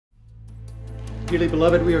Dearly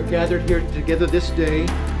beloved, we are gathered here together this day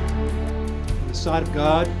on the side of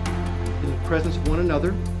God, in the presence of one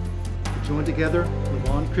another, to join together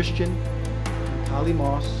LaVon Christian and Kiley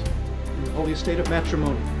Moss in the holy estate of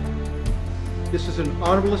matrimony. This is an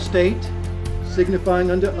honorable estate,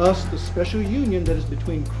 signifying unto us the special union that is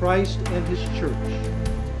between Christ and His church.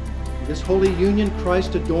 In this holy union,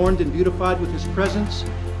 Christ adorned and beautified with His presence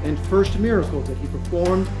and first miracle that He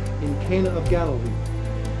performed in Cana of Galilee.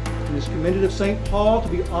 It is commended of St. Paul to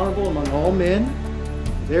be honorable among all men,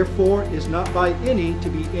 therefore is not by any to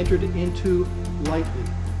be entered into lightly,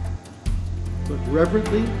 but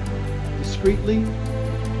reverently, discreetly,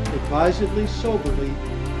 advisedly, soberly,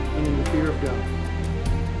 and in the fear of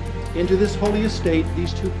God. Into this holy estate,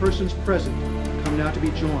 these two persons present come now to be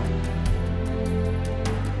joined.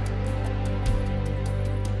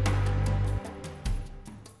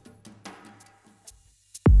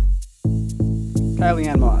 Kiley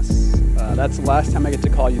Ann Moss. That's the last time I get to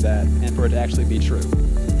call you that, and for it to actually be true.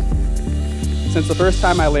 Since the first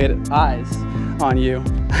time I laid eyes on you,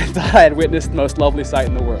 I thought I had witnessed the most lovely sight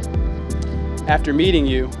in the world. After meeting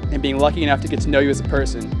you and being lucky enough to get to know you as a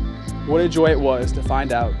person, what a joy it was to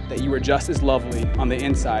find out that you were just as lovely on the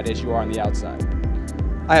inside as you are on the outside.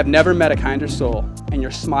 I have never met a kinder soul, and your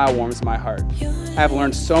smile warms my heart. I have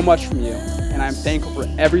learned so much from you, and I am thankful for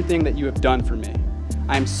everything that you have done for me.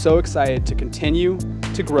 I am so excited to continue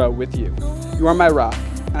to grow with you. You are my rock,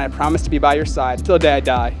 and I promise to be by your side until the day I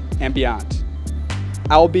die and beyond.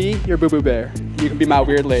 I will be your boo-boo bear. You can be my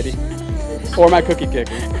weird lady or my cookie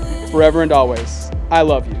kicker, forever and always. I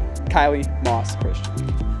love you. Kiley Moss Christian.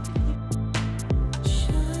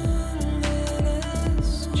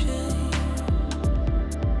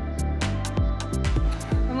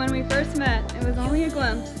 When we first met, it was only a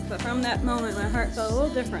glimpse, but from that moment my heart felt a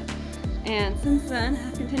little different. And since then,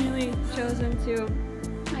 I've continually chosen to,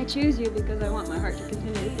 I choose you because I want my heart to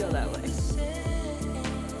continue to feel that way.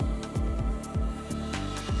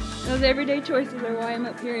 Those everyday choices are why I'm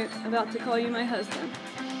up here about to call you my husband.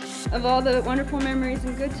 Of all the wonderful memories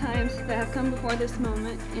and good times that have come before this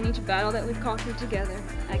moment, and each battle that we've conquered together,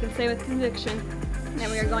 I can say with conviction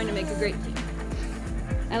that we are going to make a great team.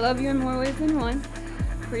 I love you in more ways than one,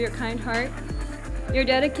 for your kind heart, your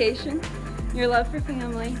dedication, your love for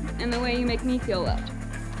family, and the way you make me feel loved.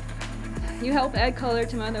 You help add color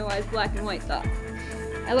to my otherwise black and white thoughts.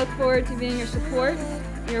 I look forward to being your support,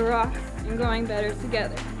 your rock, and growing better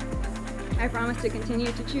together. I promise to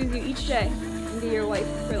continue to choose you each day and be your wife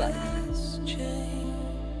for life.